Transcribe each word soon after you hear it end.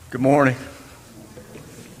Good morning.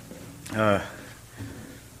 We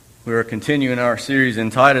are continuing our series in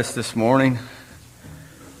Titus this morning.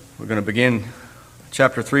 We're going to begin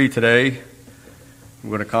chapter 3 today. We're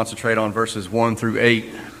going to concentrate on verses 1 through 8.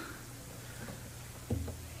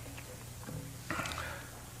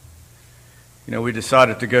 We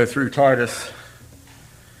decided to go through Titus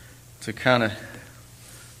to kind of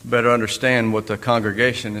better understand what the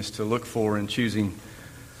congregation is to look for in choosing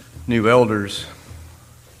new elders,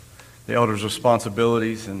 the elders'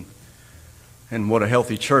 responsibilities, and what a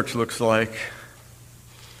healthy church looks like.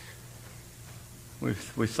 We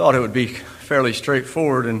thought it would be fairly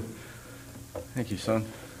straightforward, and thank you, son.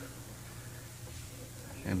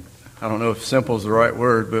 And I don't know if simple is the right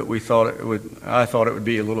word, but I thought it would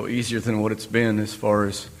be a little easier than what it's been as far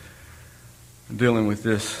as dealing with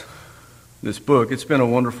this book. It's been a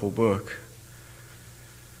wonderful book.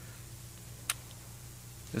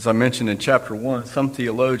 As I mentioned in chapter 1, some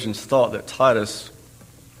theologians thought that Titus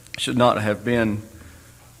should not have been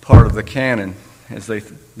part of the canon, as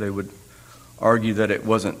they would argue that it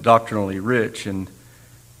wasn't doctrinally rich, and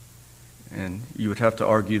you would have to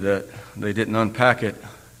argue that they didn't unpack it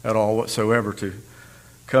at all whatsoever to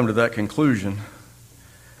come to that conclusion.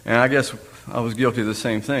 And I guess I was guilty of the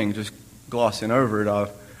same thing, just glossing over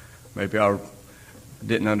it. Maybe I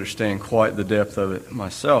didn't understand quite the depth of it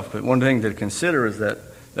myself. But one thing to consider is that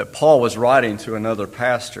Paul was writing to another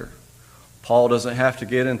pastor. Paul doesn't have to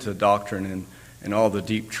get into doctrine and all the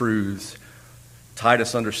deep truths.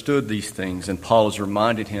 Titus understood these things, and Paul is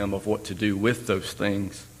reminding him of what to do with those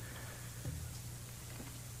things.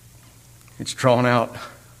 It's drawn out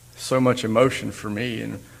so much emotion for me,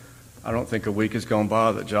 and I don't think a week has gone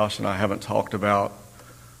by that Josh and I haven't talked about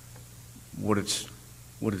what it's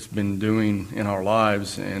been doing in our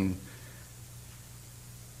lives and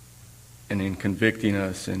in convicting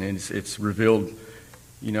us, and it's revealed,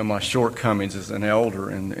 my shortcomings as an elder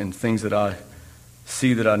and things that I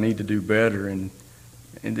see that I need to do better, and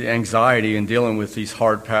the anxiety in dealing with these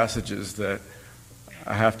hard passages that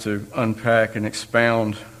I have to unpack and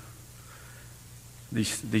expound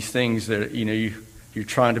these things that you're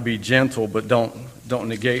trying to be gentle, but don't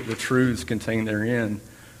negate the truths contained therein.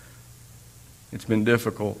 It's been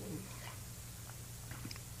difficult,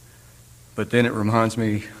 but then it reminds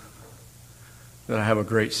me that I have a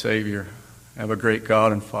great Savior. I have a great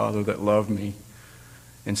God and Father that loved me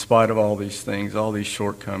in spite of all these things, all these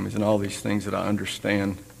shortcomings, and all these things that I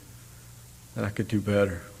understand that I could do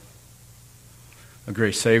better. A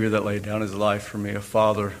great Savior that laid down his life for me, a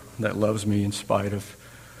Father that loves me in spite of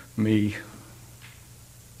me.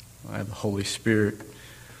 I have the Holy Spirit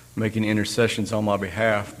making intercessions on my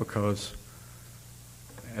behalf because,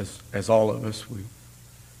 as all of us,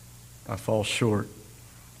 I fall short.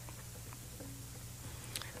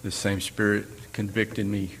 The same Spirit convicting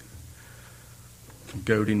me,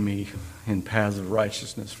 goading me in paths of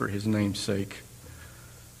righteousness for his name's sake,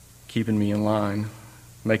 keeping me in line,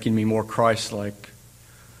 making me more Christ-like,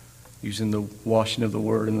 using the washing of the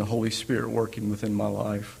Word and the Holy Spirit working within my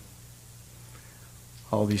life.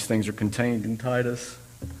 All these things are contained in Titus,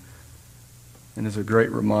 and is a great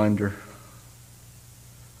reminder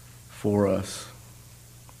for us.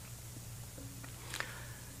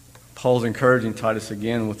 Paul's encouraging Titus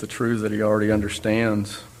again with the truths that he already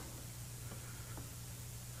understands.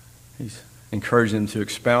 He's encouraging him to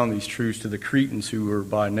expound these truths to the Cretans, who were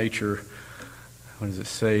by nature,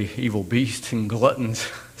 evil beasts and gluttons,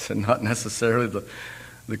 so not necessarily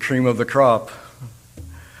the cream of the crop.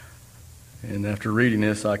 And after reading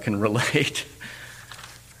this, I can relate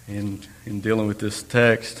in dealing with this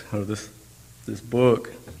text, or this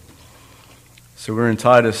book. So we're in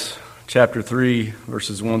Titus chapter 3,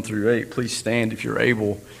 verses 1 through 8. Please stand if you're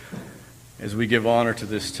able as we give honor to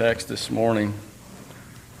this text this morning.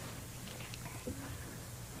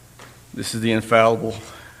 This is the infallible,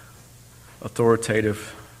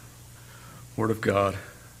 authoritative Word of God.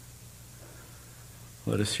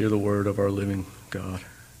 Let us hear the word of our living God.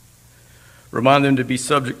 Remind them to be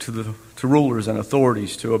subject to rulers and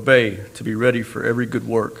authorities, to obey, to be ready for every good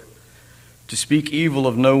work, to speak evil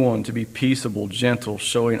of no one, to be peaceable, gentle,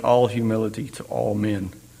 showing all humility to all men.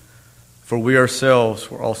 For we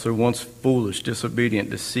ourselves were also once foolish, disobedient,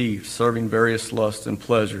 deceived, serving various lusts and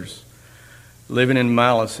pleasures, living in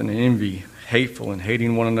malice and envy, hateful and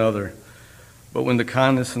hating one another. But when the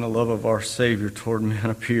kindness and the love of our Savior toward man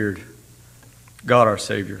appeared,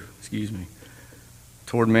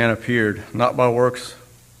 toward man appeared, not by works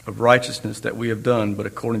of righteousness that we have done, but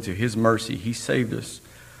according to his mercy, he saved us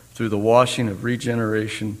through the washing of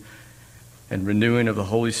regeneration and renewing of the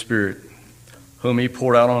Holy Spirit, whom he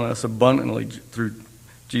poured out on us abundantly through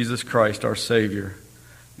Jesus Christ our Savior,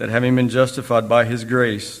 that having been justified by his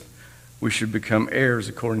grace, we should become heirs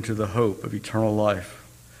according to the hope of eternal life.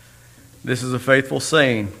 This is a faithful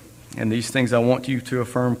saying, and these things I want you to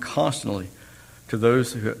affirm constantly to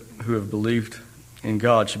those who have believed in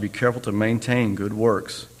God should be careful to maintain good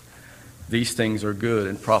works. These things are good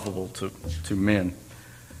and profitable to men.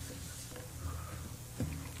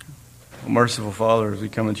 Merciful Father, as we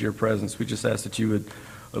come into your presence, we just ask that you would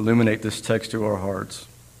illuminate this text to our hearts.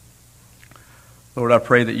 Lord, I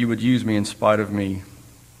pray that you would use me in spite of me.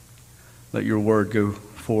 Let your word go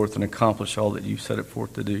forth and accomplish all that you set it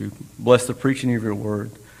forth to do. Bless the preaching of your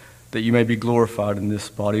word, that you may be glorified in this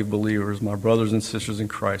body of believers. My brothers and sisters in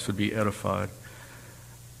Christ would be edified.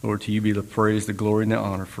 Lord, to you be the praise, the glory, and the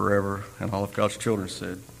honor forever. And all of God's children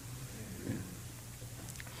said,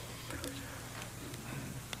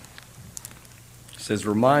 it says,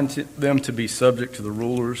 remind them to be subject to the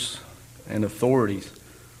rulers and authorities.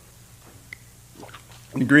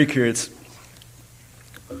 In Greek here, it's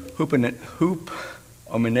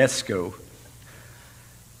hupomenesko.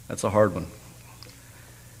 That's a hard one.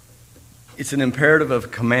 It's an imperative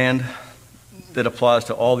of command that applies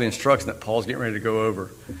to all the instruction that Paul's getting ready to go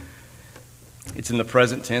over. It's in the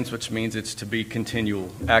present tense, which means it's to be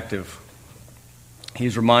continual, active.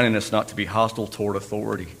 He's reminding us not to be hostile toward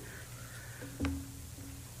authority.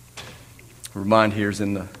 Remind here is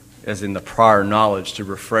as in the prior knowledge, to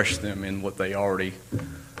refresh them in what they already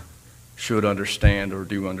should understand or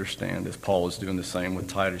do understand, as Paul is doing the same with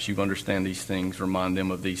Titus. You understand these things, remind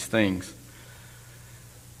them of these things.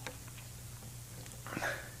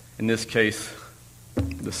 In this case,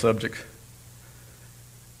 the subject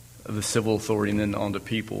of the civil authority and then on to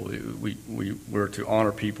people. We're to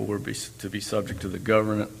honor people, we're to be subject to the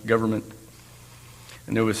government.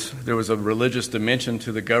 And there was a religious dimension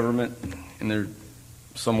to the government, and there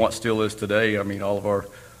somewhat still is today. I mean, all of our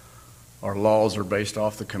laws are based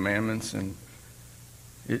off the commandments, and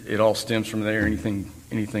it all stems from there.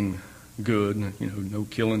 Anything good, no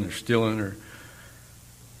killing or stealing or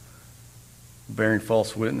bearing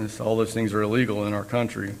false witness. All those things are illegal in our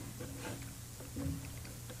country.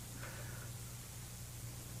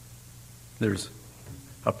 There's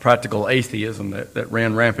a practical atheism that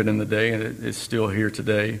ran rampant in the day, and it is still here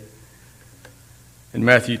today. In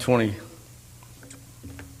Matthew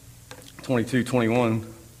 22:21,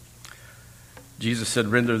 Jesus said,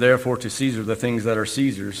 render therefore to Caesar the things that are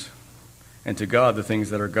Caesar's, and to God the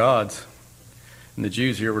things that are God's. And the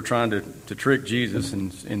Jews here were trying to trick Jesus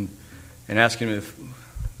and ask him if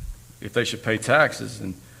they should pay taxes.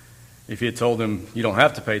 And if he had told them, you don't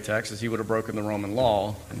have to pay taxes, he would have broken the Roman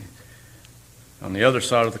law. And on the other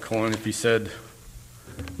side of the coin, if he said,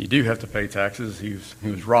 you do have to pay taxes, he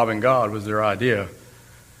was robbing God, was their idea.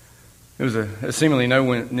 It was a seemingly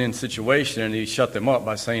no-win situation, and he shut them up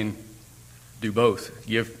by saying, do both.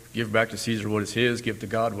 Give back to Caesar what is his, give to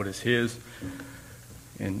God what is his.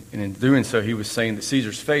 And in doing so, he was saying that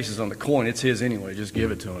Caesar's face is on the coin. It's his anyway. Just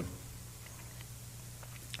give it to him.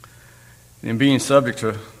 And in being subject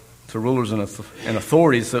to rulers and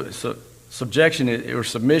authorities, subjection or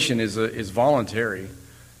submission is voluntary.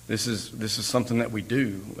 This is something that we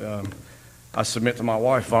do. I submit to my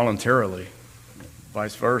wife voluntarily,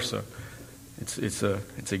 vice versa. It's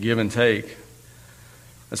a give and take.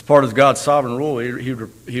 As part of God's sovereign rule, he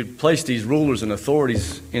would place these rulers and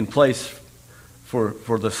authorities in place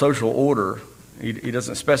for the social order. He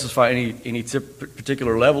doesn't specify any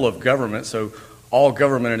particular level of government, so all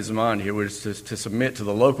government in his mind here was to submit to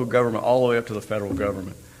the local government all the way up to the federal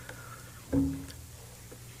government.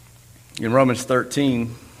 In Romans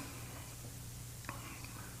 13,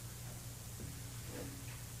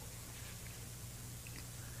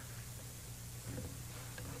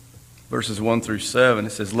 verses 1 through 7, it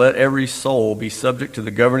says, let every soul be subject to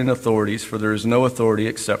the governing authorities, for there is no authority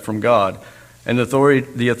except from God. And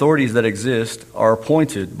the authorities that exist are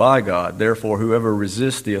appointed by God. Therefore, whoever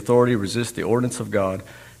resists the authority resists the ordinance of God,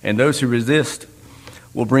 and those who resist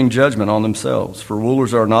will bring judgment on themselves. For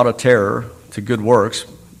rulers are not a terror to good works,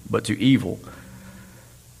 but to evil.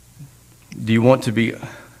 Do you want to be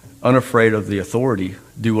unafraid of the authority?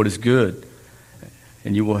 Do what is good,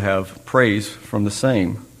 and you will have praise from the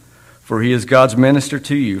same. For he is God's minister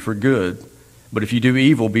to you for good. But if you do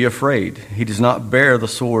evil, be afraid. He does not bear the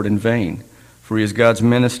sword in vain. For he is God's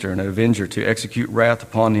minister and an avenger to execute wrath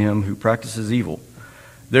upon him who practices evil.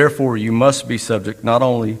 Therefore you must be subject not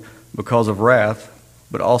only because of wrath,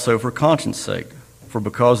 but also for conscience sake. For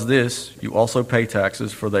because this, you also pay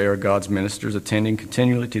taxes, for they are God's ministers, attending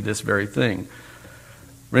continually to this very thing.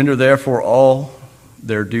 Render therefore all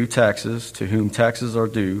their due taxes, to whom taxes are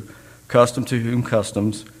due, custom to whom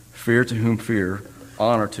customs, fear to whom fear,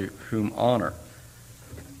 honor to whom honor.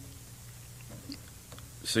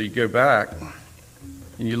 So you go back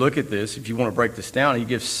and you look at this. If you want to break this down, he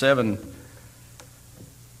gives seven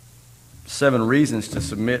reasons to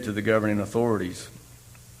submit to the governing authorities.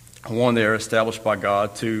 One, they are established by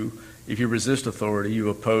God. Two, if you resist authority, you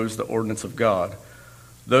oppose the ordinance of God.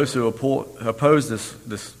 Those who oppose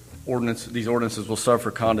these ordinances will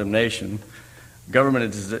suffer condemnation.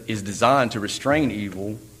 Government is designed to restrain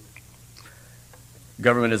evil.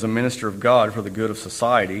 Government is a minister of God for the good of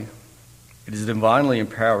society. It is divinely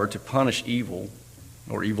empowered to punish evil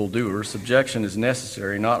or evildoers. Subjection is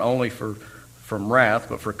necessary not only from wrath,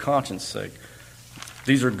 but for conscience sake.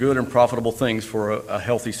 These are good and profitable things for a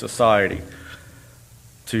healthy society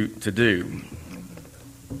to do.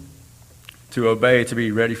 To obey, to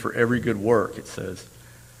be ready for every good work, it says.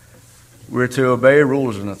 We're to obey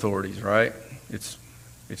rulers and authorities, right? It's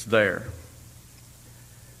there.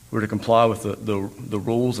 We're to comply with the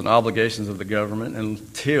rules and obligations of the government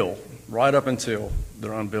right up until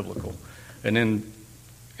they're unbiblical. And then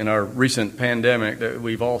in our recent pandemic, that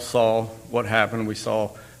we've all saw what happened. We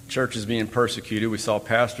saw churches being persecuted. We saw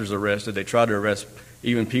pastors arrested. They tried to arrest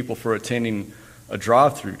even people for attending a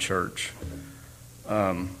drive-through church.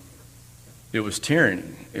 It was tyranny.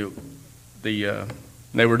 They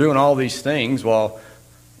were doing all these things while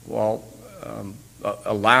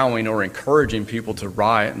allowing or encouraging people to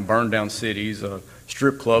riot and burn down cities.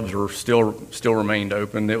 Strip clubs were still remained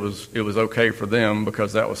open. It was okay for them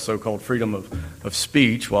because that was so-called freedom of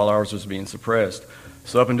speech, while ours was being suppressed.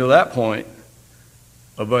 So up until that point,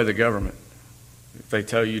 obey the government. If they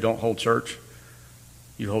tell you don't hold church,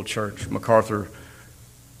 you hold church. MacArthur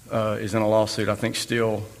is in a lawsuit, I think,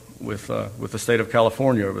 still with the state of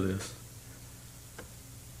California over this.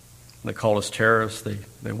 They called us terrorists.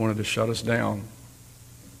 They wanted to shut us down.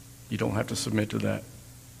 You don't have to submit to that.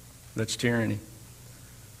 That's tyranny.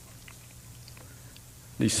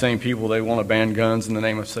 These same people, they want to ban guns in the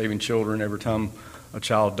name of saving children. Every time a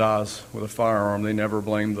child dies with a firearm, they never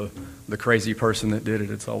blame the crazy person that did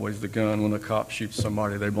it. It's always the gun. When the cop shoots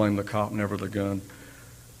somebody, they blame the cop, never the gun.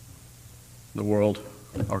 The world,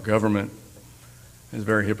 our government, is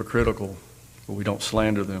very hypocritical, but we don't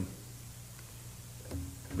slander them.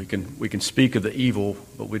 We can speak of the evil,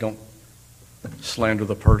 but we don't slander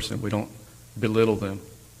the person. We don't belittle them.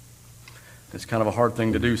 It's kind of a hard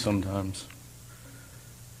thing to do sometimes.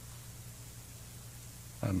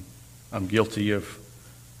 I'm guilty of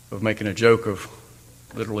making a joke of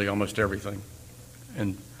literally almost everything.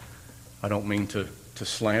 And I don't mean to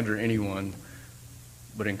slander anyone,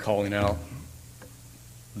 but in calling out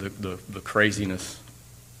the craziness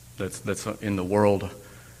that's in the world,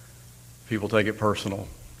 people take it personal.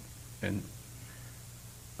 And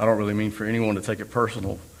I don't really mean for anyone to take it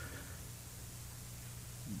personal,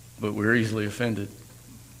 but we're easily offended,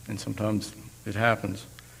 and sometimes it happens.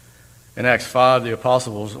 In Acts 5, the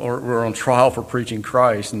apostles were on trial for preaching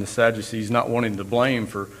Christ, and the Sadducees not wanting to blame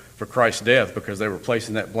for Christ's death because they were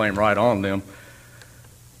placing that blame right on them.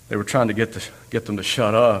 They were trying to get them to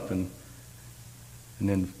shut up, and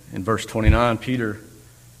then in verse 29, Peter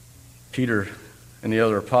and the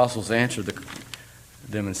other apostles answered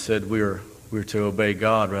them and said, we're to obey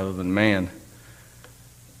God rather than man.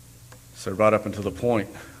 So right up until the point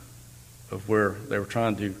of where they were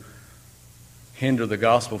trying to hinder the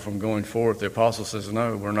gospel from going forth, the apostle says,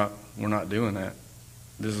 no, we're not doing that.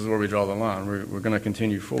 This is where we draw the line. We're going to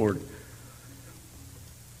continue forward.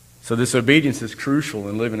 So this obedience is crucial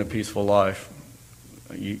in living a peaceful life.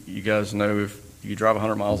 You guys know if you drive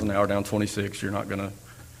 100 miles an hour down 26, you're not going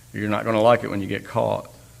to like it when you get caught.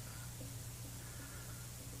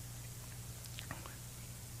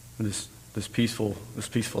 This peaceful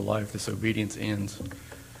life, this obedience ends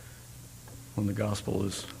when the gospel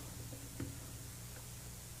is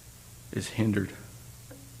hindered.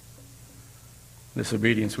 This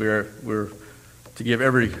obedience, we're to give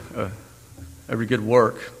every good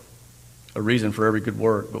work a reason for every good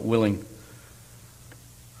work, but willing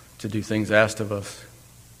to do things asked of us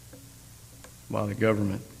by the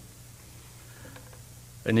government.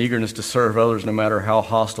 An eagerness to serve others no matter how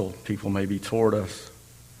hostile people may be toward us.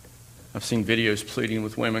 I've seen videos pleading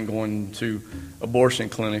with women going to abortion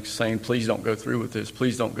clinics saying, please don't go through with this.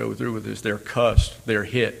 Please don't go through with this. They're cussed. They're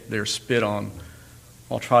hit. They're spit on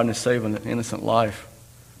while trying to save an innocent life.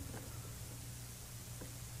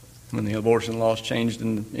 When the abortion laws changed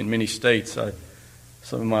in many states,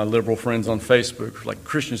 some of my liberal friends on Facebook were like,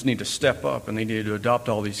 Christians need to step up and they need to adopt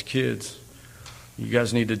all these kids. You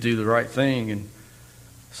guys need to do the right thing. And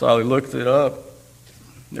so I looked it up.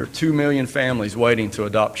 There are 2 million families waiting to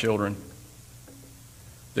adopt children.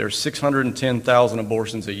 There are 610,000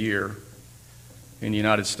 abortions a year in the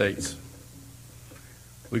United States.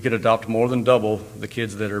 we could adopt more than double the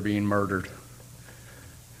kids that are being murdered.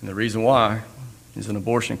 And the reason why is an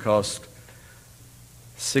abortion costs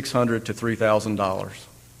 $600 to $3,000.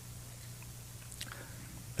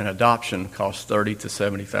 An adoption costs $30,000 to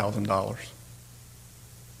 $70,000.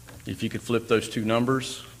 If you could flip those two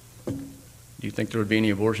numbers, do you think there would be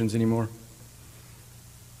any abortions anymore?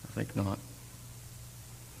 I think not.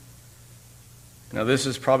 Now, this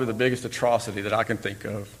is probably the biggest atrocity that I can think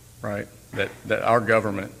of, right, that our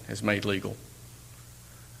government has made legal.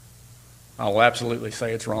 I will absolutely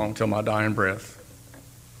say it's wrong till my dying breath.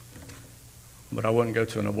 But I wouldn't go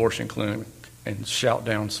to an abortion clinic and shout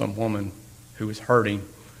down some woman who is hurting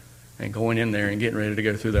and going in there and getting ready to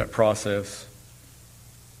go through that process.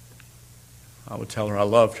 I would tell her I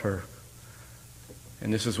loved her.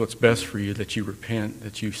 And this is what's best for you, that you repent,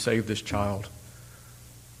 that you save this child,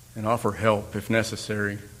 and offer help if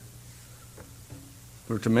necessary.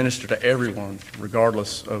 We're to minister to everyone,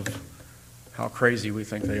 regardless of how crazy we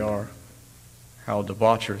think they are, how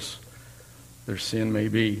debaucherous their sin may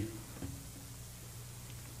be.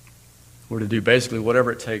 We're to do basically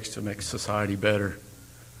whatever it takes to make society better.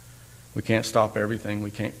 We can't stop everything.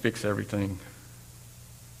 We can't fix everything.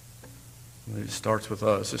 It starts with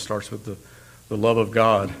us. It starts with the love of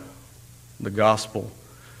God, the gospel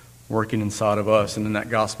working inside of us, and then that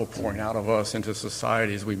gospel pouring out of us into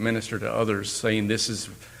society as we minister to others, saying this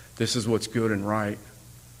is what's good and right.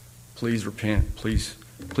 Please repent. Please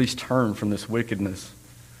turn from this wickedness.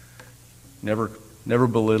 Never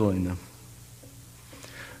belittling them.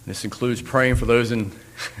 This includes praying for those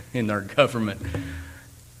in our government.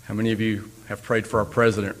 How many of you have prayed for our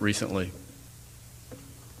president recently?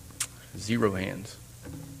 0 hands.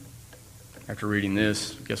 After reading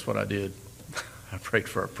this, guess what I did? I prayed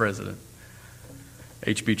for our president.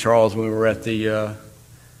 H.B. Charles, when we were at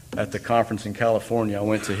the conference in California, I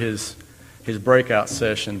went to his breakout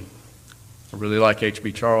session. I really like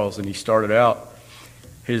H.B. Charles, and he started out,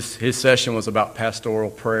 his session was about pastoral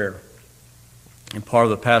prayer. And part of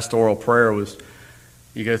the pastoral prayer was,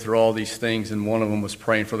 you go through all these things, and one of them was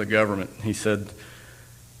praying for the government. He says,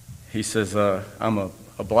 I'm a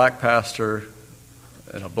black pastor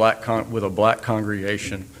and with a black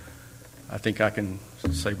congregation. I think I can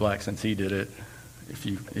say black since he did it.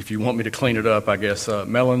 If you want me to clean it up, I guess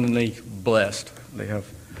melanin blessed.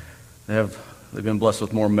 They've been blessed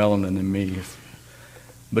with more melanin than me.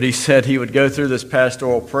 But he said he would go through this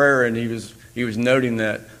pastoral prayer, and he was noting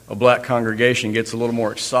that a black congregation gets a little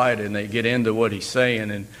more excited, and they get into what he's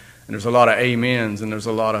saying, and there's a lot of amens, and there's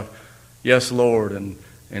a lot of yes, Lord, and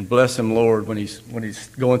bless him, Lord, when he's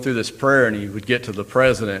going through this prayer, and he would get to the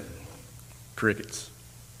president, crickets.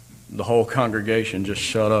 The whole congregation just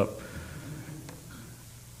shut up.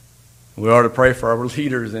 We are to pray for our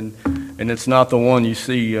leaders, and it's not the one you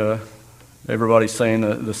see. Everybody's saying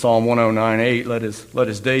the Psalm 109:8. Let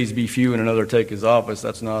his days be few, and another take his office.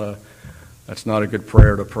 That's not a good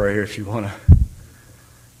prayer to pray if you want to.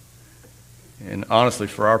 And honestly,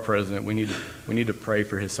 for our president, we need to pray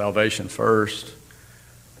for his salvation first.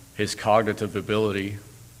 His cognitive ability,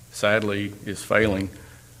 sadly, is failing.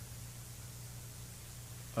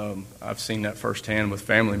 I've seen that firsthand with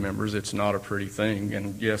family members. It's not a pretty thing.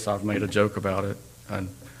 And yes, I've made a joke about it. And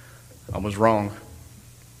I was wrong.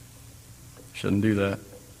 Shouldn't do that.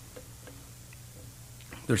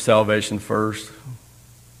 Their salvation first.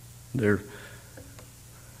 Their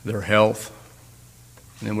health.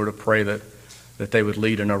 And then we're to pray that they would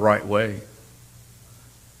lead in a right way.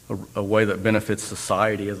 A way that benefits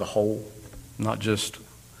society as a whole. Not just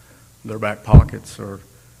their back pockets or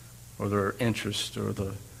their interest or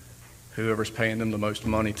whoever's paying them the most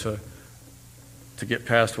money to get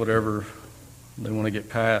past whatever they want to get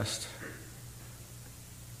past.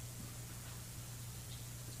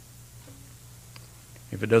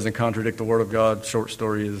 If it doesn't contradict the Word of God, short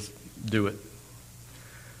story is do it.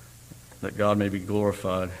 That God may be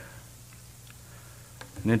glorified.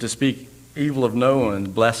 And then to speak evil of no one,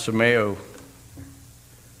 blasphemeo,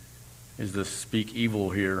 is to speak evil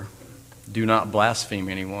here. Do not blaspheme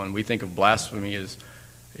anyone. We think of blasphemy as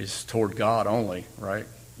toward God only, right?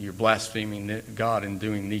 You're blaspheming God in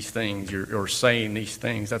doing these things, or saying these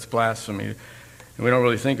things. That's blasphemy. And we don't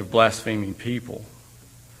really think of blaspheming people.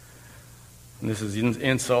 And this is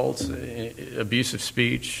insults, abusive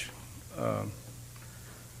speech,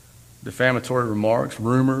 defamatory remarks,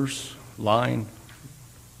 rumors, lying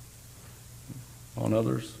on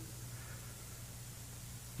others.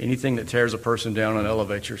 Anything that tears a person down and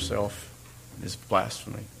elevates yourself is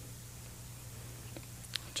blasphemy.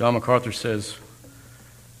 John MacArthur says,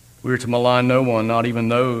 we are to malign no one, not even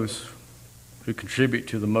those who contribute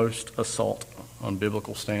to the most assault on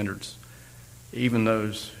biblical standards. even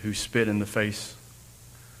those who spit in the face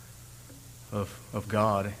of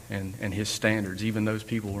God and His standards, even those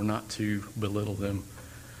people were not to belittle them.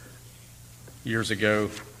 Years ago,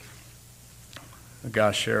 a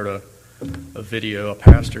guy shared a video, a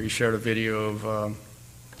pastor, he shared a video of,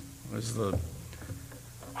 was the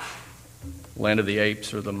Land of the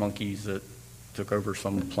Apes or the monkeys that took over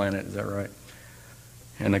some planet, is that right?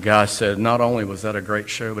 And the guy said, not only was that a great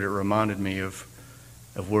show, but it reminded me of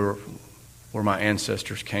where my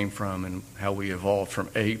ancestors came from and how we evolved from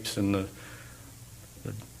apes. And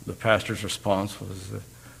the pastor's response was,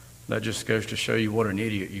 that just goes to show you what an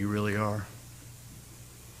idiot you really are.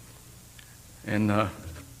 And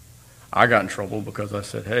I got in trouble because I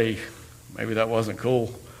said, hey, maybe that wasn't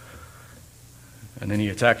cool. And then he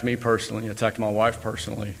attacked me personally, he attacked my wife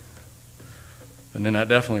personally. And then that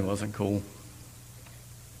definitely wasn't cool.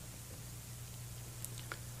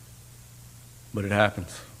 But it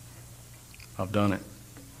happens. I've done it.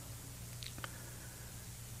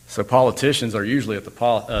 So politicians are usually at the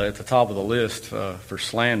top of the list for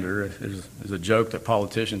slander. There's a joke that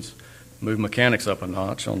politicians move mechanics up a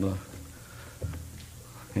notch in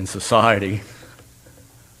society.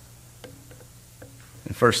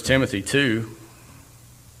 In 1 Timothy 2,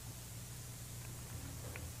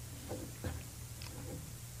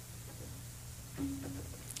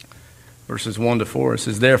 verses 1 to 4, it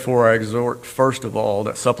says, therefore I exhort first of all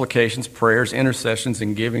that supplications, prayers, intercessions,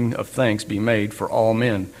 and giving of thanks be made for all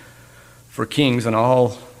men, for kings and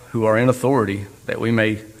all who are in authority, that we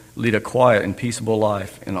may lead a quiet and peaceable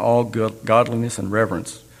life in all godliness and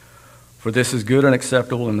reverence. For this is good and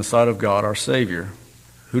acceptable in the sight of God our Savior,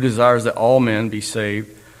 who desires that all men be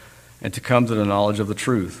saved and to come to the knowledge of the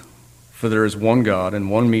truth. For there is one God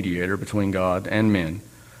and one mediator between God and men,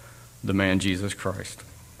 the man Jesus Christ.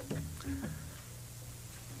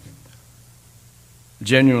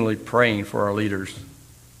 Genuinely praying for our leaders.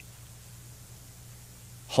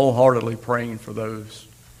 Wholeheartedly praying for those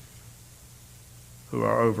who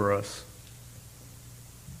are over us.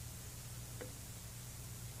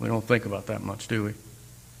 We don't think about that much, do we?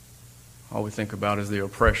 All we think about is the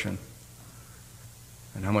oppression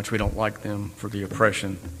and how much we don't like them for the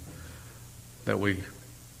oppression that we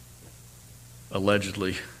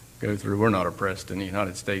allegedly go through. We're not oppressed in the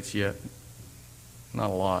United States yet. Not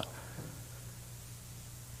a lot.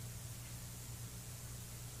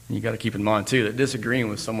 You got to keep in mind, too, that disagreeing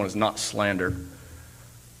with someone is not slander.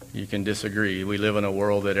 You can disagree. We live in a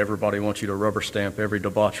world that everybody wants you to rubber stamp every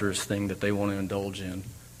debaucherous thing that they want to indulge in,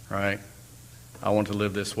 right? I want to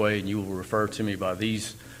live this way, and you will refer to me by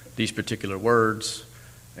these particular words,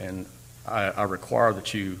 and I require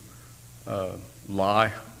that you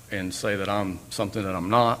lie and say that I'm something that I'm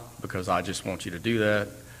not because I just want you to do that.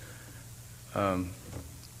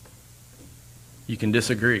 You can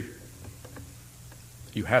disagree.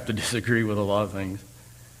 You have to disagree with a lot of things.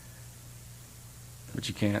 But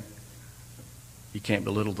you can't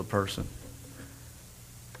belittle the person.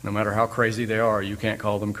 No matter how crazy they are, you can't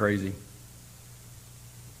call them crazy.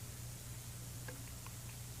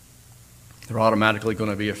 They're automatically going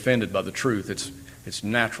to be offended by the truth. It's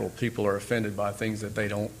natural. People are offended by things that they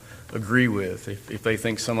don't agree with. If they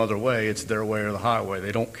think some other way, it's their way or the highway.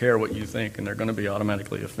 They don't care what you think, and they're going to be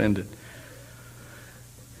automatically offended.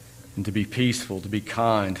 And to be peaceful, to be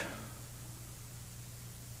kind,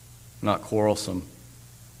 not quarrelsome,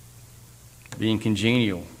 being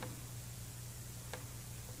congenial,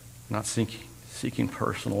 not seeking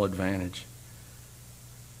personal advantage.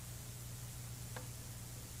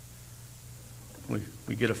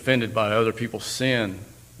 We get offended by other people's sin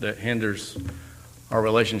that hinders our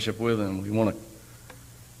relationship with them. We want to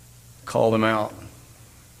call them out,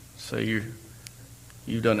 say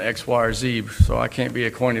you've done X, Y, or Z, so I can't be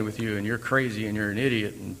acquainted with you, and you're crazy, and you're an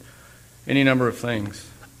idiot, and any number of things.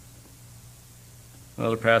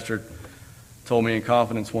 Another pastor told me in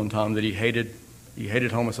confidence one time that he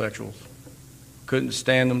hated homosexuals. Couldn't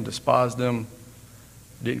stand them, despised them,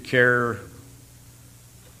 didn't care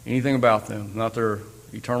anything about them, not their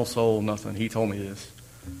eternal soul, nothing. He told me this.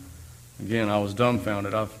 Again, I was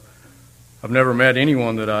dumbfounded. I've never met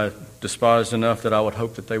anyone that I despised enough that I would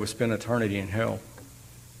hope that they would spend eternity in hell.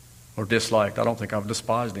 Or disliked. I don't think I've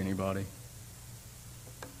despised anybody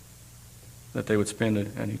that they would spend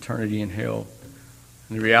an eternity in hell.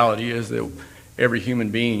 And the reality is that every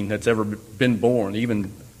human being that's ever been born,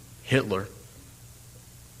 even Hitler,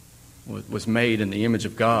 was made in the image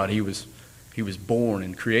of God. He was born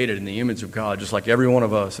and created in the image of God, just like every one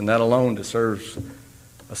of us, and that alone deserves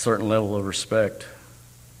a certain level of respect,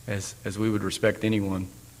 as we would respect anyone.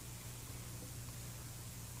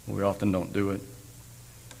 We often don't do it.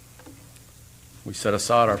 We set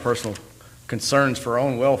aside our personal concerns for our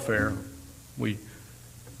own welfare, we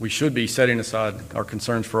should be setting aside our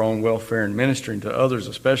concerns for our own welfare and ministering to others,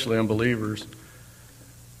 especially unbelievers.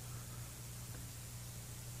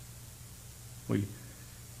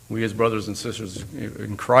 We as brothers and sisters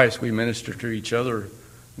in Christ, we minister to each other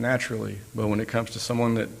naturally. But when it comes to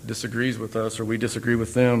someone that disagrees with us or we disagree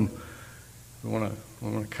with them, we want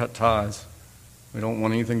to cut ties. We don't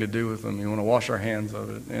want anything to do with them. We want to wash our hands of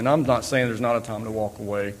it. And I'm not saying there's not a time to walk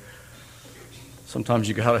away. Sometimes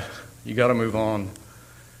you gotta move on,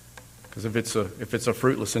 because if it's a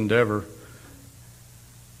fruitless endeavor,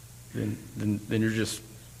 then you're just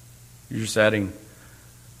adding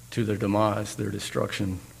to their demise, their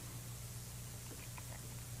destruction.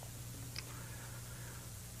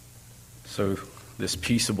 So this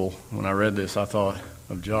peaceable, when I read this, I thought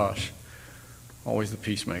of Josh, always the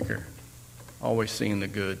peacemaker, always seeing the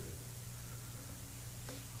good,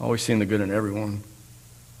 always seeing the good in everyone.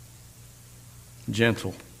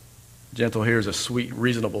 Gentle. Gentle here is a sweet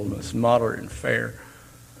reasonableness, moderate and fair.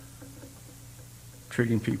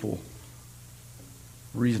 Treating people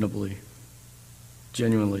reasonably,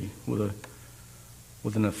 genuinely,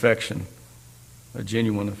 with an affection, a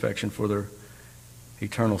genuine affection for their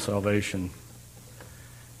eternal salvation.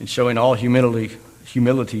 And showing all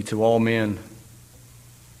humility to all men,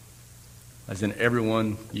 as in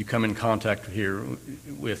everyone you come in contact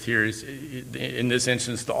with here is, in this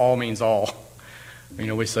instance, the all means all. You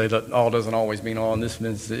know, we say that all doesn't always mean all. In this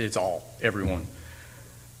instance, it's all, everyone.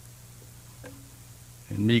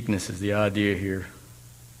 And meekness is the idea here.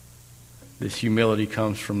 This humility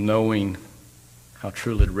comes from knowing how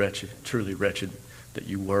truly wretched that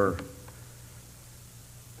you were.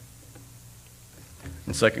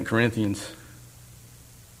 In 2 Corinthians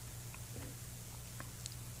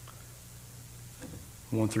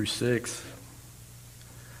 1-6,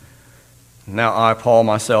 now I, Paul,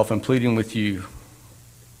 myself, am pleading with you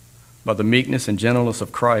by the meekness and gentleness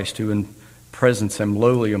of Christ, who in presence am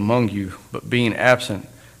lowly among you, but being absent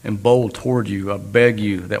and bold toward you, I beg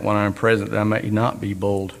you that when I am present, that I may not be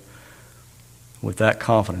bold with that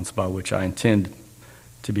confidence by which I intend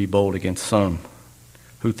to be bold against some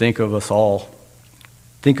who think of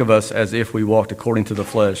us as if we walked according to the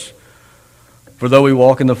flesh. For though we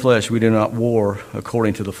walk in the flesh, we do not war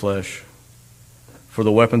according to the flesh. For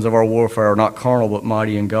the weapons of our warfare are not carnal, but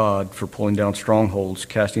mighty in God, for pulling down strongholds,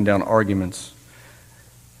 casting down arguments,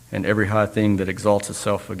 and every high thing that exalts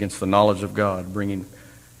itself against the knowledge of God, bringing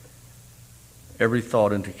every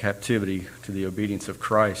thought into captivity to the obedience of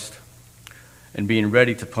Christ, and being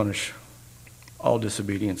ready to punish all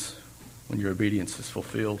disobedience when your obedience is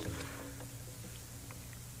fulfilled.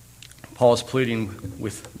 Paul is pleading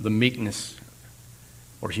with the meekness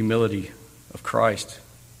or humility of Christ.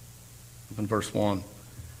 In verse 1,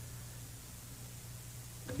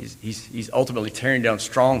 he's ultimately tearing down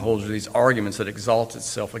strongholds or these arguments that exalt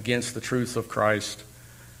itself against the truth of Christ.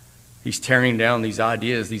 He's tearing down these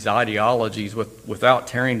ideas, these ideologies, without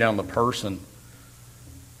tearing down the person.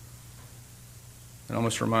 It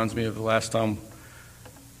almost reminds me of the last time,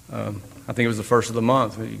 I think it was the first of the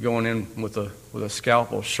month, going in with a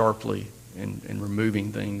scalpel sharply and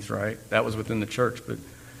removing things, right? That was within the church, but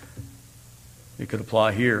it could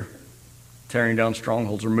apply here. Tearing down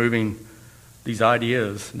strongholds, removing these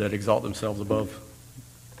ideas that exalt themselves above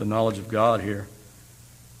the knowledge of God here.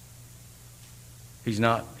 He's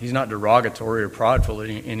not derogatory or prideful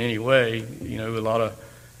in any way. You know, a lot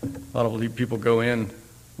of people go in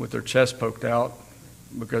with their chest poked out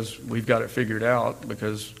because we've got it figured out,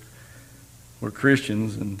 because we're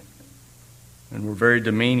Christians, and we're very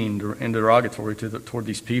demeaning and derogatory toward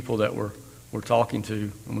these people that we're talking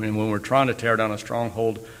to. And when we're trying to tear down a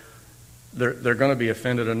stronghold, they're going to be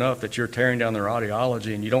offended enough that you're tearing down their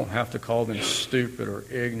ideology, and you don't have to call them stupid or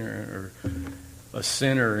ignorant or a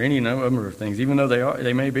sinner or any number of things, even though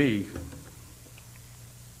they may be.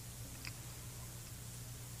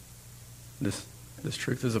 This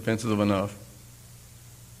truth is offensive enough.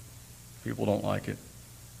 People don't like it.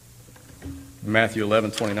 In Matthew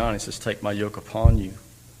 11:29, it says, "Take my yoke upon you,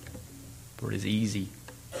 for it is easy."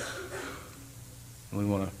 And we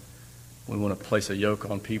want to place a yoke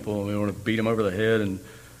on people, and we want to beat them over the head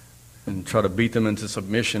and try to beat them into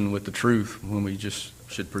submission with the truth, when we just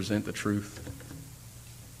should present the truth.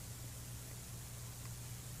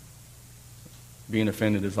 Being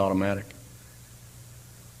offended is automatic.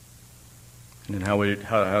 And then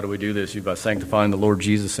how do we do this? By sanctifying the Lord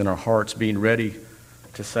Jesus in our hearts, being ready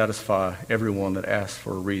to satisfy everyone that asks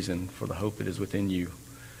for a reason for the hope that is within you.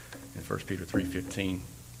 In 1 Peter 3:15.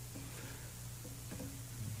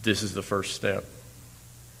 This is the first step.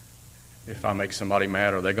 If I make somebody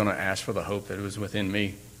mad, are they going to ask for the hope that was within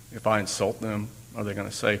me? If I insult them, are they going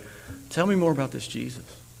to say, tell me more about this Jesus?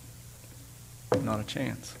 Not a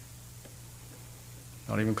chance.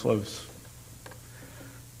 Not even close.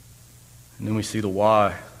 And then we see the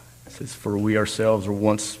why. It says, for we ourselves were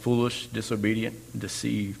once foolish, disobedient,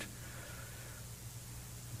 deceived.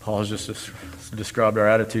 Paul has just described our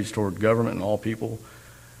attitudes toward government and all people.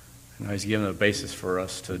 And now he's given a basis for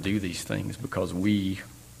us to do these things because we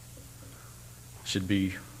should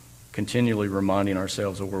be continually reminding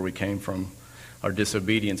ourselves of where we came from, our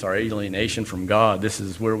disobedience, our alienation from God. This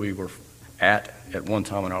is where we were at one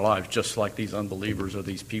time in our lives, just like these unbelievers or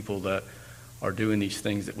these people that are doing these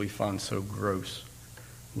things that we find so gross.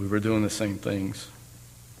 We were doing the same things.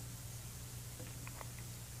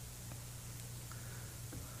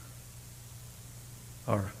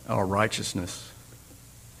 Our righteousness,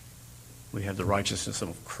 we have the righteousness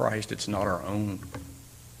of Christ. It's not our own.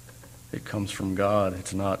 It comes from God.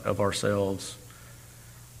 It's not of ourselves.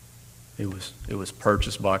 It was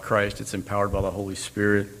purchased by Christ. It's empowered by the Holy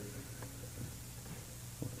Spirit.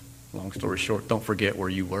 Long story short, don't forget where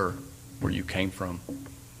you were, where you came from.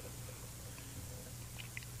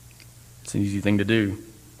 It's an easy thing to do.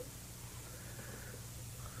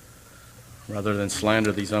 Rather than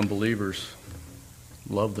slander these unbelievers,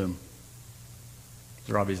 love them.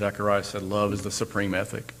 Ravi Zacharias said, love is the supreme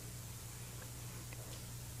ethic.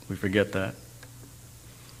 We forget that.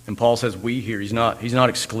 And Paul says we here. He's not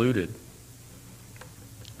excluded.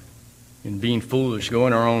 In being foolish,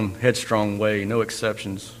 going our own headstrong way, no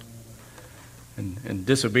exceptions. And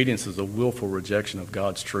disobedience is a willful rejection of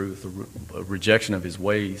God's truth, a rejection of his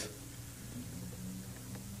ways.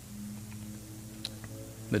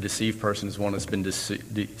 The deceived person is one that's been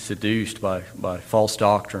seduced by false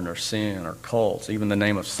doctrine or sin or cults. Even the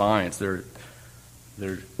name of science, they're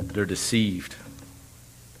deceived.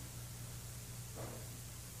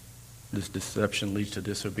 This deception leads to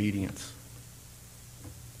disobedience.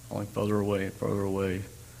 Falling further away and further away.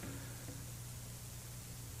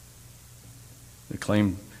 They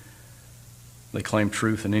claim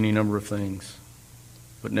truth in any number of things,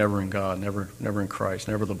 but never in God, never in Christ,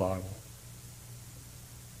 never the Bible.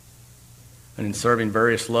 And in serving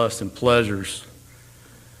various lusts and pleasures,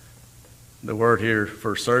 the word here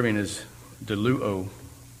for serving is doulo,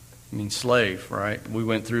 means slave, right? We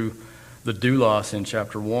went through the doulos in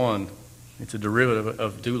chapter 1. It's a derivative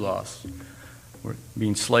of doulos. We're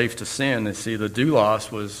being slave to sin. And see, the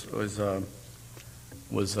doulos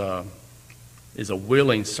is a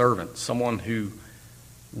willing servant, someone who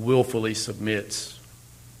willfully submits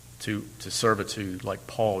to servitude, like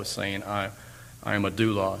Paul is saying, I am a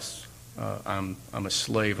doulos. I'm a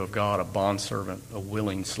slave of God, a bondservant, a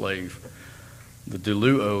willing slave. The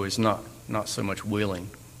doulo is not so much willing.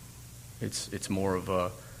 It's more of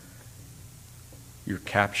a, you're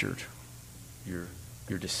captured.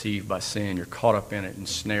 You're deceived by sin. You're caught up in it,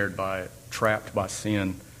 ensnared by it, trapped by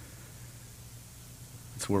sin.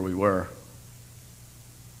 It's where we were.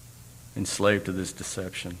 Enslaved to this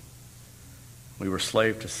deception. We were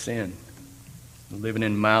slave to sin, living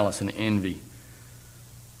in malice and envy.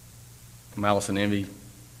 Malice and envy,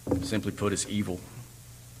 simply put, is evil.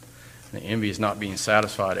 And envy is not being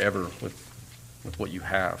satisfied ever with what you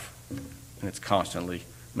have. And it's constantly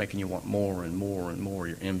making you want more and more and more.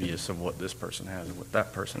 You're envious of what this person has and what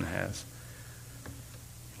that person has.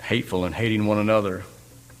 Hateful and hating one another.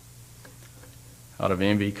 Out of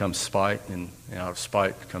envy comes spite, and out of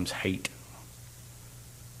spite comes hate.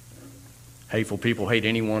 Hateful people hate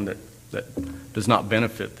anyone that does not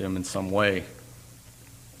benefit them in some way.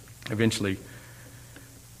 Eventually,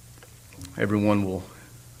 everyone will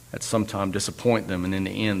at some time disappoint them, and in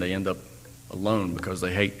the end they end up alone because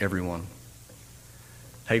they hate everyone.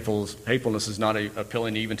 Hatefulness is not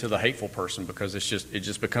appealing even to the hateful person because it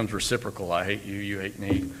just becomes reciprocal. I hate you, you hate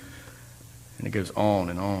me. And it goes on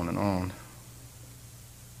and on and on.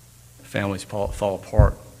 Families fall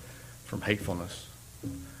apart from hatefulness.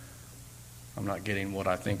 I'm not getting what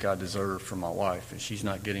I think I deserve from my wife, and she's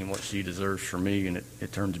not getting what she deserves from me, and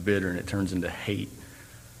it turns bitter and it turns into hate.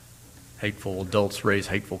 Hateful adults raise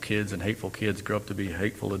hateful kids, and hateful kids grow up to be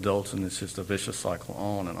hateful adults, and it's just a vicious cycle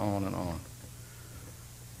on and on and on.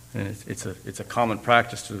 And it's a common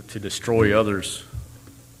practice to destroy others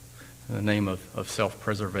in the name of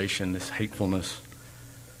self-preservation, this hatefulness,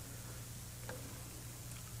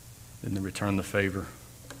 and then return the favor.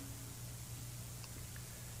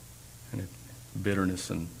 And bitterness,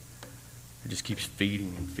 and it just keeps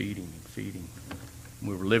feeding and feeding and feeding.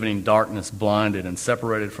 We were living in darkness, blinded and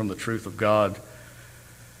separated from the truth of God.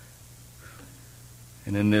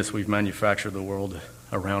 And in this, we've manufactured the world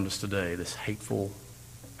around us today, this hateful,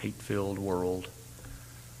 hate-filled world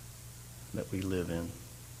that we live in.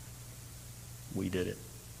 we did it.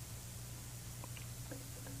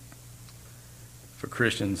 For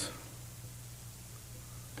Christians,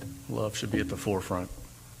 love should be at the forefront.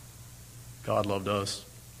 God loved us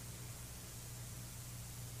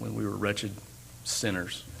when we were wretched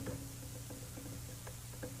sinners.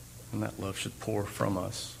 And that love should pour from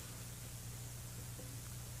us.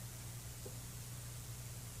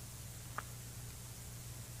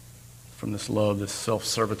 From this love, this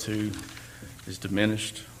self-servitude is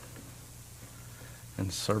diminished,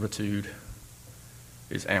 and servitude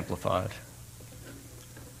is amplified.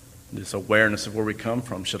 This awareness of where we come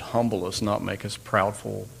from should humble us, not make us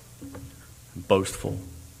proudful and boastful.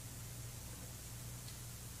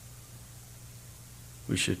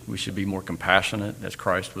 We should be more compassionate, as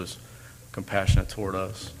Christ was compassionate toward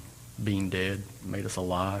us, being dead, made us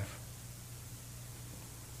alive.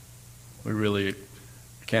 We really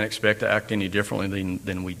can't expect to act any differently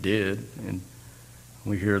than we did. And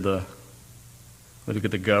we look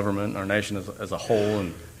at the government, our nation as a whole,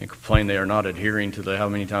 and complain they are not adhering to how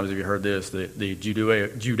many times have you heard this, the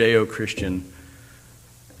Judeo-Christian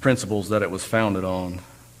principles that it was founded on.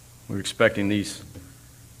 We're expecting these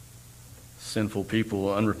sinful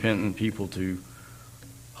people, unrepentant people, to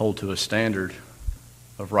hold to a standard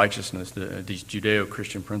of righteousness, these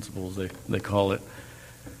Judeo-Christian principles, they call it.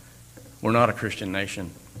 We're not a Christian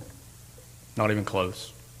nation, not even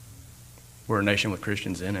close. We're a nation with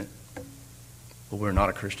Christians in it, but we're not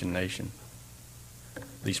a Christian nation.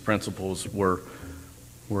 These principles were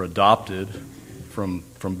adopted from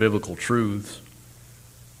biblical truths,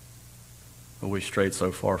 but we strayed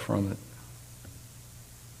so far from it.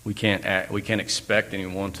 We can't expect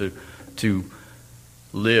anyone to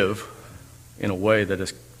live in a way that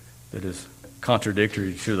is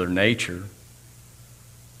contradictory to their nature.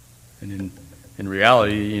 And in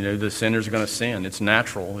reality, the sinners are going to sin. It's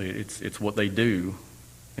natural. It's what they do.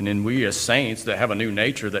 And then we as saints that have a new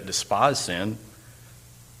nature that despise sin,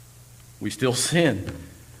 we still sin.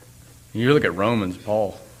 And you look at Romans,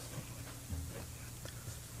 Paul.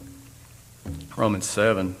 Romans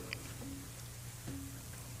 7.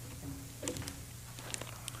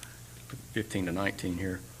 15 to 19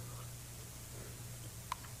 here.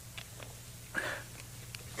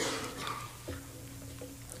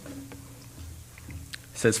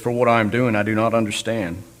 It says, "For what I am doing I do not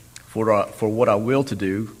understand. For what I will to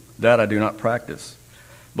do, that I do not practice.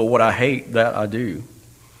 But what I hate, that I do.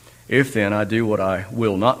 If then I do what I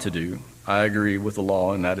will not to do, I agree with the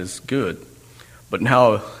law, and that is good. But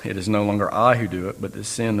now it is no longer I who do it, but the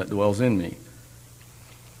sin that dwells in me.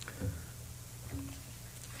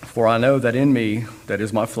 For I know that in me, that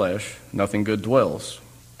is my flesh, nothing good dwells.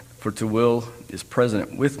 For to will is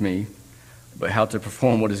present with me, but how to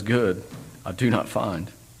perform what is good I do not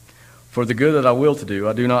find. For the good that I will to do,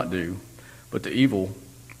 I do not do, but the evil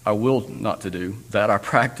I will not to do, that I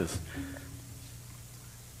practice."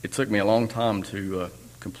 It took me a long time to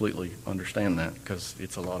completely understand that, because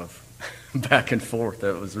it's a lot of back and forth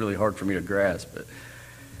that was really hard for me to grasp. But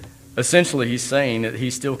essentially, he's saying that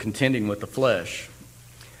he's still contending with the flesh.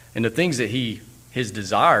 And the things that his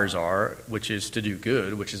desires are, which is to do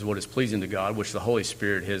good, which is what is pleasing to God, which the Holy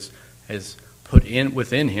Spirit has put in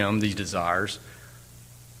within him, these desires.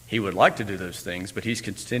 He would like to do those things, but he's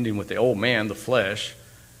contending with the old man, the flesh,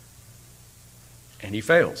 and he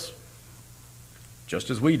fails, just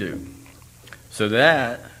as we do. So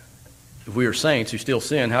that, if we are saints who still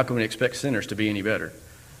sin, how can we expect sinners to be any better?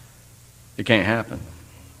 It can't happen.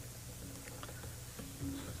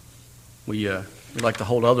 We like to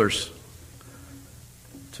hold others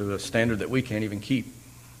to a standard that we can't even keep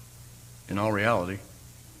in all reality.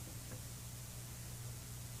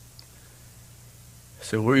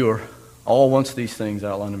 So we were all once these things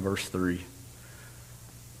outlined in verse 3.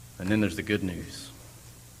 And then there's the good news.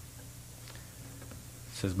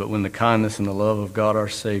 It says, "But when the kindness and the love of God our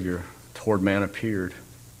Savior toward man appeared."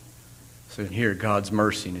 So here God's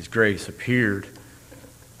mercy and his grace appeared.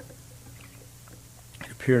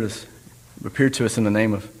 It appeared to us in the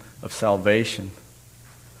name of salvation.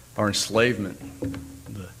 Our enslavement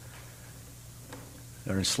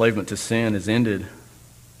to sin is ended.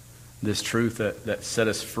 This truth that set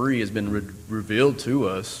us free has been revealed to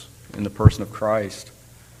us in the person of Christ.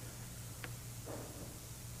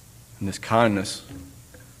 And this kindness,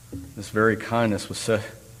 this very kindness was set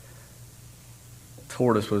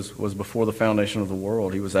toward us was before the foundation of the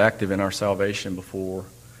world. He was active in our salvation before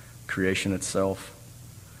creation itself.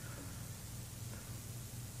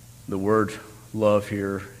 The word love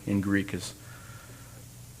here in Greek is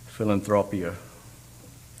philanthropia.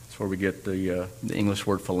 That's where we get the English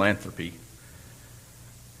word philanthropy.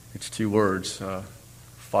 It's two words,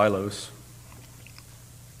 philos,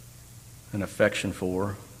 an affection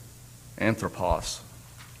for, anthropos,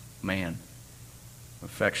 man.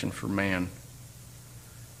 Affection for man.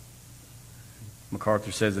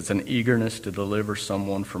 MacArthur says it's an eagerness to deliver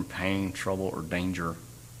someone from pain, trouble, or danger.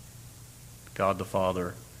 God the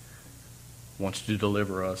Father wants to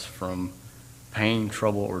deliver us from pain,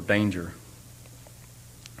 trouble, or danger.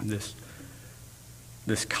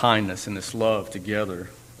 This kindness and this love together,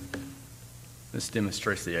 this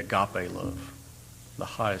demonstrates the agape love, the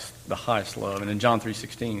highest love. And in John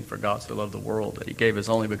 3:16, for God so loved the world that he gave his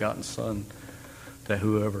only begotten Son, that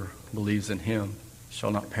whoever believes in him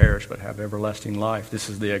shall not perish but have everlasting life. This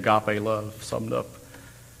is the agape love summed up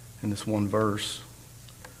in this one verse.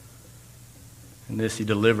 In this, he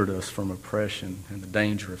delivered us from oppression and the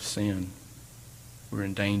danger of sin. We're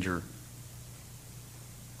in danger.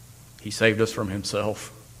 He saved us from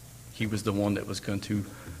himself. He was the one that was going to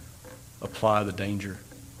apply the danger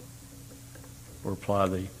or apply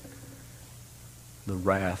the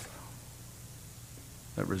wrath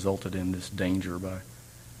that resulted in this danger by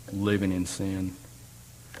living in sin.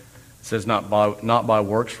 It says not by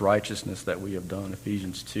works righteousness that we have done,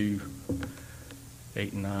 Ephesians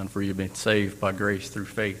 2:8-9, for you have been saved by grace through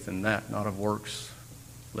faith, and that not of works,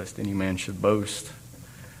 lest any man should boast.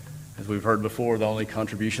 As we've heard before, the only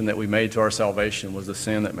contribution that we made to our salvation was the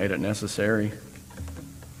sin that made it necessary.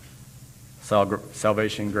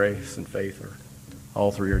 Salvation, grace, and faith are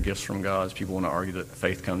all three are gifts from God. As people want to argue that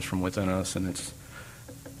faith comes from within us, and it's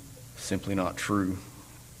simply not true.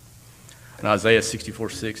 In Isaiah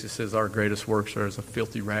 64:6, it says, our greatest works are as a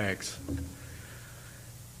filthy rags.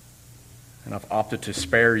 And I've opted to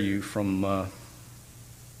spare you from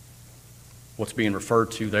what's being referred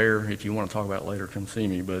to there. If you want to talk about it later, come see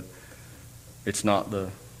me. But it's not the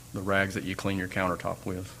rags that you clean your countertop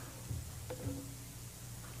with.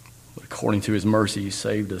 But according to his mercy, he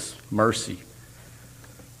saved us. Mercy.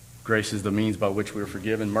 Grace is the means by which we are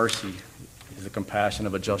forgiven. Mercy is the compassion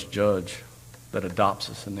of a just judge that adopts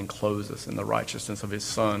us and then clothes us in the righteousness of his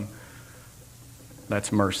Son. That's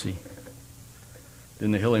mercy.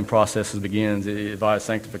 Then the healing process begins via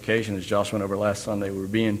sanctification, as Josh went over last Sunday. We're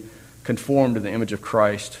being conformed to the image of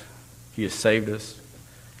Christ. He has saved us.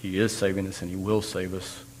 He is saving us, and he will save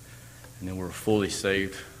us. And then we're fully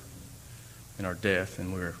saved in our death,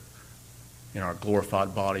 and we're in our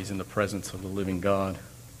glorified bodies in the presence of the living God.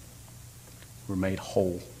 We're made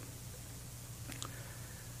whole.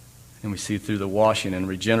 And we see through the washing and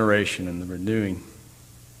regeneration and the renewing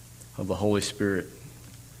of the Holy Spirit,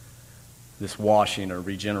 this washing or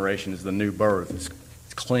regeneration is the new birth. It's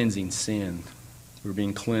cleansing sin. We're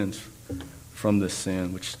being cleansed from this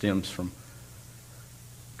sin, which stems from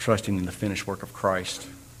trusting in the finished work of Christ.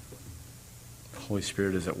 The Holy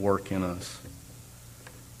Spirit is at work in us.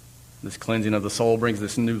 This cleansing of the soul brings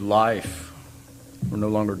this new life. We're no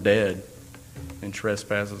longer dead in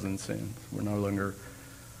trespasses and sins. We're no longer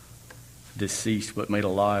deceased but made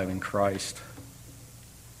alive in Christ.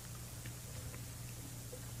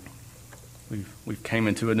 We've came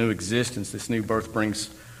into a new existence. This new birth brings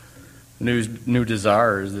new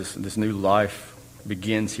desires. This new life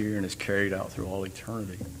begins here and is carried out through all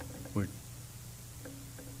eternity.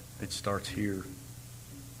 It starts here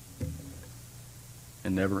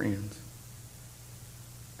and never ends.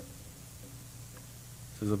 It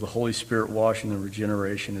says of the Holy Spirit washing and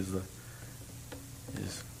regeneration is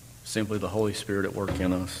simply the Holy Spirit at work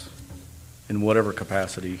in us in whatever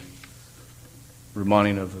capacity,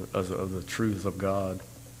 reminding of the truths of God,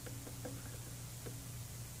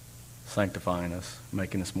 sanctifying us,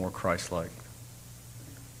 making us more Christ-like.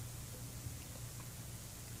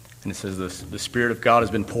 And it says the Spirit of God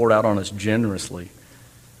has been poured out on us generously,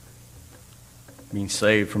 being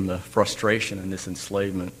saved from the frustration and this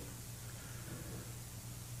enslavement.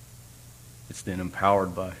 It's then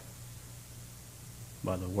empowered by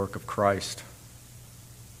the work of Christ.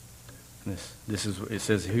 And it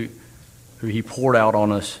says who he poured out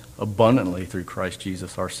on us abundantly through Christ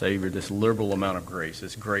Jesus our Savior, this liberal amount of grace,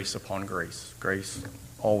 this grace upon grace, grace,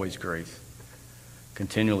 always grace,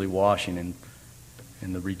 continually washing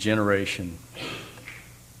and the regeneration,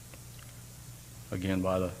 again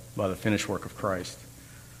by the finished work of Christ.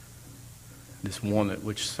 This one at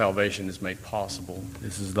which salvation is made possible.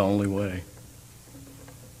 This is the only way.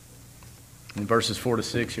 In verses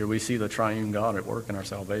 4-6 here, we see the triune God at work in our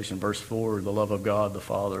salvation. Verse 4, the love of God the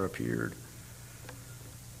Father appeared.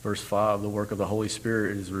 Verse 5, the work of the Holy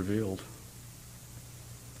Spirit is revealed.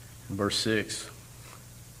 In verse 6,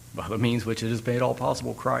 by the means which it has made all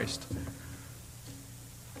possible, Christ.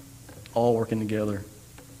 All working together.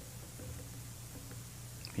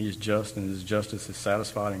 He is just, and his justice is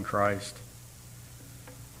satisfied in Christ.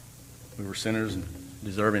 We were sinners and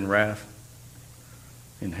deserving wrath.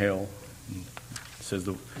 in hell. And it says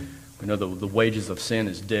we know the wages of sin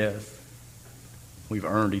is death. We've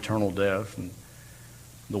earned eternal death. And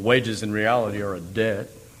the wages in reality are a debt.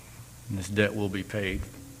 And this debt will be paid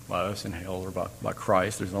by us in hell or by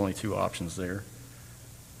Christ. There's only two options there.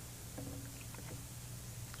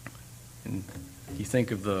 And you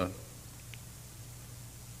think of the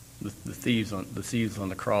thieves on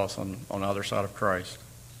the cross on either side of Christ.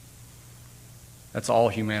 That's all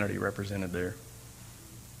humanity represented there.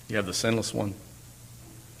 You have the sinless one.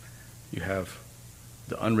 You have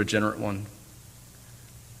the unregenerate one.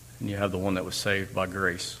 And you have the one that was saved by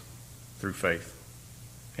grace through faith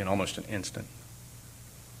in almost an instant.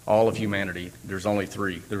 All of humanity, there's only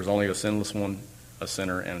three. There's only a sinless one, a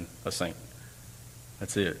sinner, and a saint.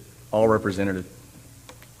 That's it. All represented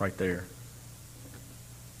right there.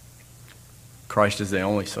 Christ is the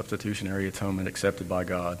only substitutionary atonement accepted by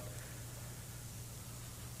God.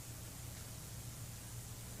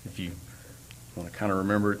 If you want to kind of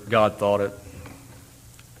remember it, God thought it,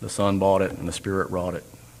 the Son bought it, and the Spirit wrought it.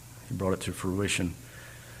 He brought it to fruition.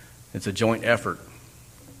 It's a joint effort.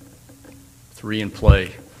 Three in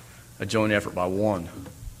play. A joint effort by one.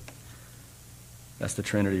 That's the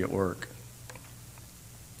Trinity at work.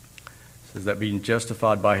 It says that being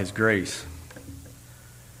justified by His grace.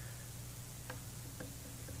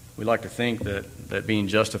 We like to think that being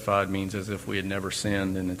justified means as if we had never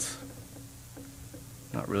sinned, and it's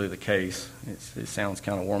not really the case. It sounds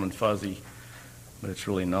kind of warm and fuzzy, but it's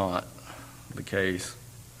really not the case.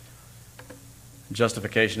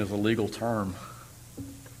 Justification is a legal term.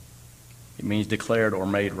 It means declared or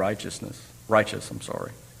made righteous. It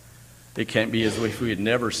can't be as if we had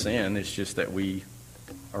never sinned. It's just that we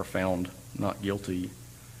are found not guilty.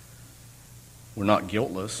 We're not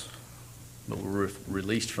guiltless, but we're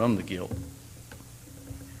released from the guilt.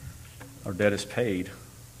 Our debt is paid.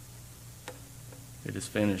 It is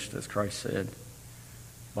finished, as Christ said,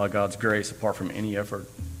 by God's grace, apart from any effort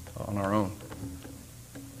on our own.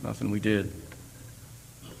 Nothing we did.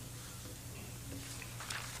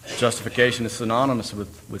 Justification is synonymous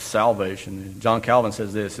with salvation. John Calvin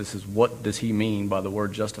says this is what does he mean by the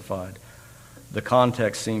word justified? The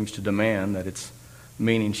context seems to demand that its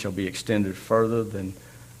meaning shall be extended further than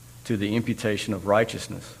to the imputation of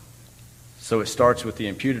righteousness. So it starts with the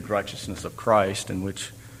imputed righteousness of Christ, in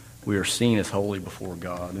which we are seen as holy before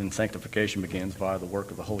God. And sanctification begins via the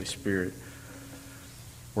work of the Holy Spirit,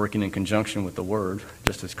 working in conjunction with the Word,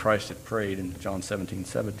 just as Christ had prayed in John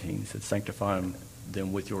 17:17. He said, sanctify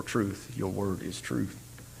them with your truth. Your Word is truth.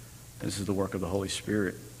 This is the work of the Holy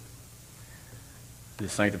Spirit.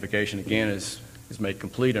 This sanctification, again, is made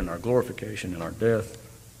complete in our glorification, in our death.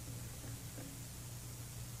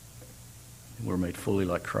 We're made fully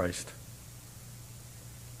like Christ.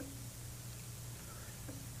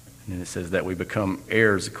 And then it says that we become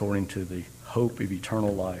heirs according to the hope of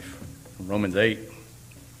eternal life. Romans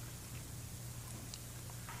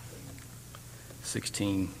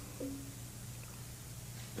 8:16.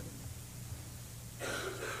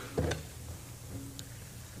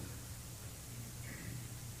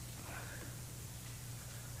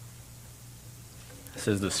 It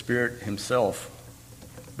says the Spirit Himself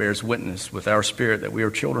bears witness with our spirit that we are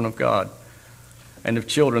children of God. And if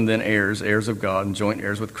children, then heirs, heirs of God, and joint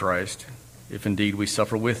heirs with Christ, if indeed we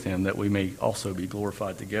suffer with Him, that we may also be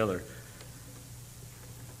glorified together.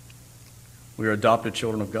 We are adopted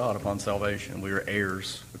children of God upon salvation. We are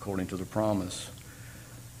heirs according to the promise.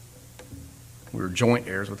 We are joint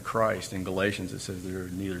heirs with Christ. In Galatians it says there are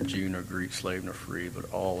neither Jew nor Greek, slave nor free,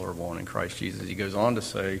 but all are one in Christ Jesus. He goes on to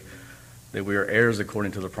say that we are heirs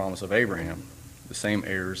according to the promise of Abraham, the same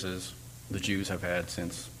heirs as the Jews have had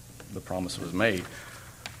since the promise was made. And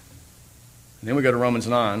then we go to Romans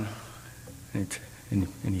 9, and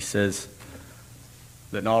he says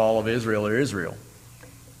that not all of Israel are Israel.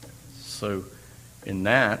 So in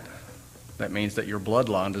that means that your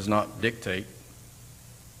bloodline does not dictate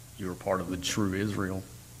you are part of the true Israel.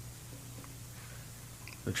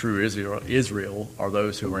 The true Israel are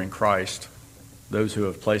those who are in Christ, those who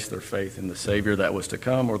have placed their faith in the Savior that was to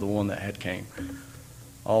come or the one that had came,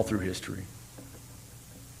 all through history.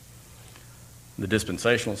 The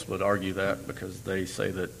dispensationalists would argue that because they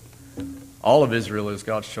say that all of Israel is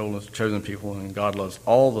God's chosen people, and God loves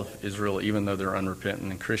all of Israel even though they're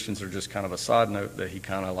unrepentant, and Christians are just kind of a side note that He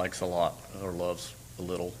kind of likes a lot or loves a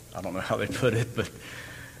little. I don't know how they put it, but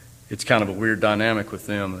it's kind of a weird dynamic with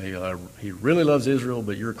them. He really loves Israel,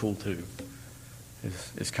 but you're cool too.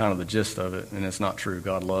 It's kind of the gist of it, and it's not true.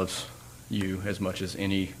 God loves you as much as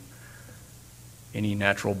any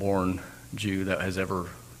natural-born Jew that has ever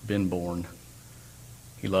been born.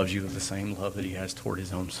 He loves you with the same love that He has toward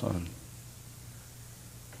His own Son.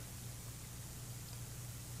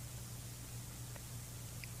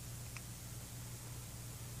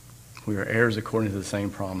 We are heirs according to the same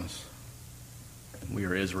promise. We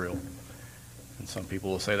are Israel. And some people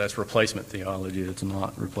will say that's replacement theology. It's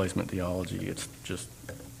not replacement theology. It's just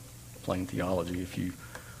plain theology if you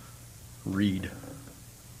read.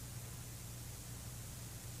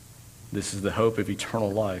 This is the hope of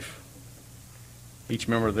eternal life. Each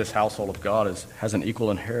member of this household of God has an equal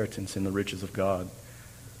inheritance in the riches of God.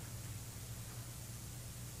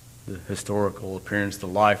 The historical appearance, the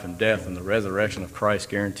life and death and the resurrection of Christ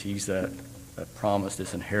guarantees that promise,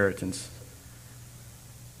 this inheritance.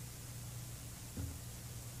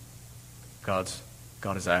 God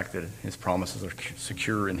has acted. His promises are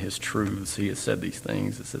secure in His truths. He has said these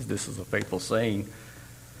things. It says this is a faithful saying,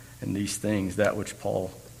 and these things, that which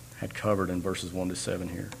Paul had covered in verses 1 to 7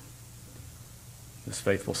 here. This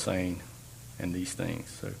faithful saying and these things.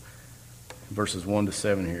 So verses 1 to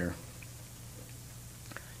 7 here.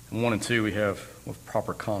 In 1 and 2 we have with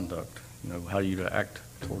proper conduct. How you to act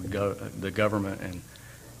toward the government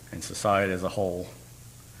and society as a whole.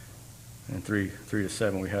 And 3 to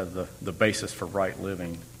 7 we have the basis for right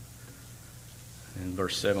living. In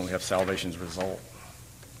verse 7 we have salvation's result.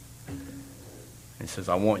 It says,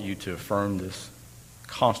 I want you to affirm this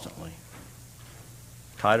constantly.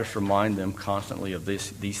 Titus, remind them constantly of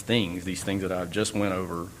these things that I've just went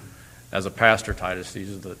over. As a pastor, Titus,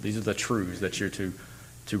 these are the truths that you're to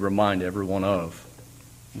remind everyone of.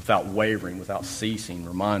 Without wavering, without ceasing,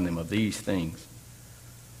 remind them of these things.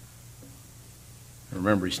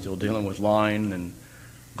 Remember, he's still dealing with lying and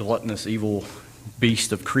gluttonous, evil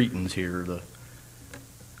beast of Cretans here,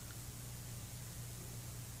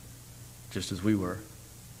 just as we were.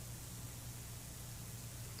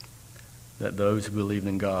 That those who believed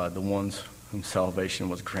in God, the ones whom salvation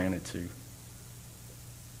was granted to,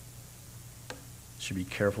 should be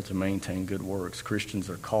careful to maintain good works. Christians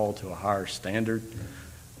are called to a higher standard,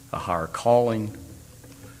 a higher calling.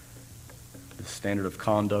 The standard of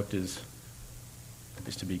conduct is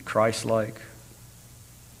to be Christ-like.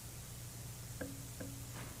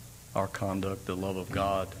 Our conduct, the love of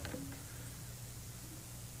God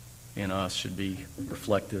in us, should be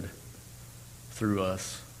reflected through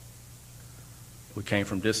us. We came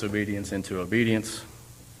from disobedience into obedience.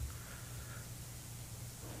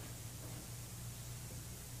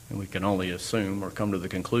 And we can only assume or come to the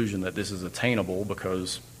conclusion that this is attainable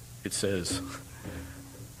because it says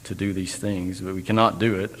to do these things. But we cannot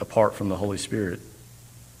do it apart from the Holy Spirit.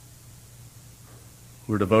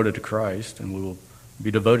 We're devoted to Christ, and we will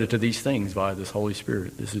be devoted to these things by this Holy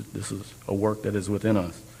Spirit. This is a work that is within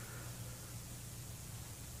us.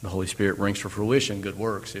 The Holy Spirit brings to fruition good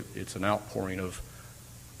works. It's an outpouring of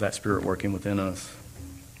that Spirit working within us.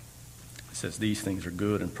 It says these things are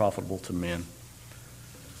good and profitable to men.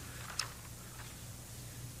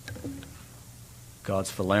 God's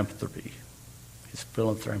philanthropy, His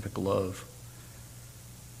philanthropic love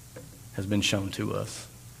has been shown to us.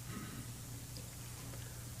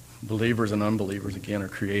 Believers and unbelievers, again, are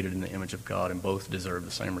created in the image of God, and both deserve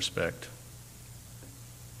the same respect,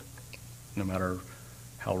 no matter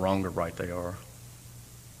how wrong or right they are.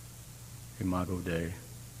 Imago Dei.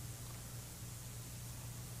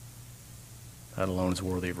 That alone is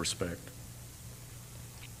worthy of respect.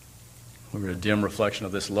 We're a dim reflection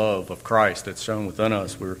of this love of Christ that's shown within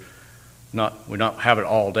us. We don't have it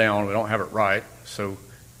all down. We don't have it right. So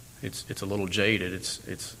it's a little jaded.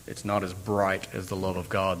 It's not as bright as the love of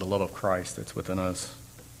God, the love of Christ that's within us.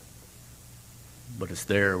 But it's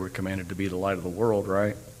there. We're commanded to be the light of the world,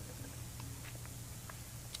 right?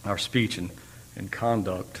 Our speech and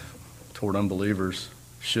conduct toward unbelievers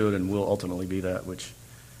should and will ultimately be that which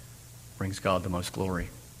brings God the most glory.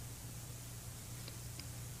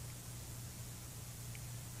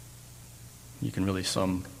 You can really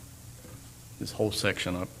sum this whole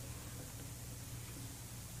section up.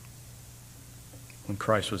 When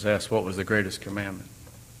Christ was asked what was the greatest commandment,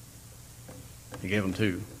 He gave them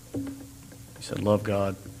two. He said, love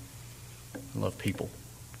God and love people.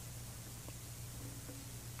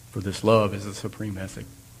 For this love is the supreme ethic.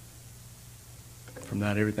 From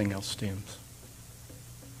that, everything else stems.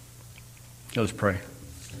 Let us pray.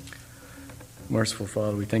 Merciful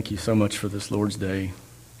Father, we thank you so much for this Lord's Day.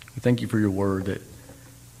 We thank you for your word, that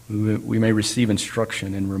we may receive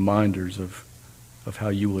instruction and reminders of how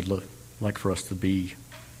you would like for us to be,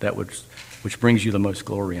 that which brings you the most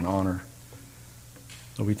glory and honor.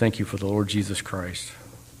 Lord, we thank you for the Lord Jesus Christ,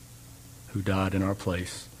 who died in our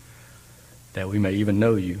place, that we may even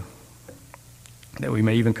know you, that we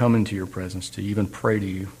may even come into your presence to even pray to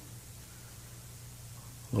you.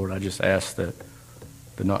 Lord, I just ask that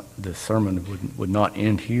the sermon would not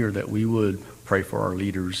end here, that we would pray for our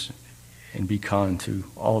leaders and be kind to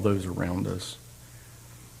all those around us.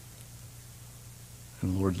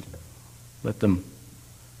 And Lord, let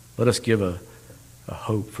us give a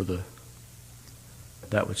hope for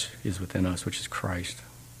that which is within us, which is Christ,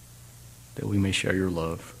 that we may share your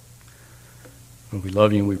love. And we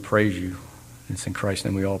love you and we praise you. It's in Christ's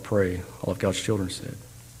name we all pray. All of God's children said.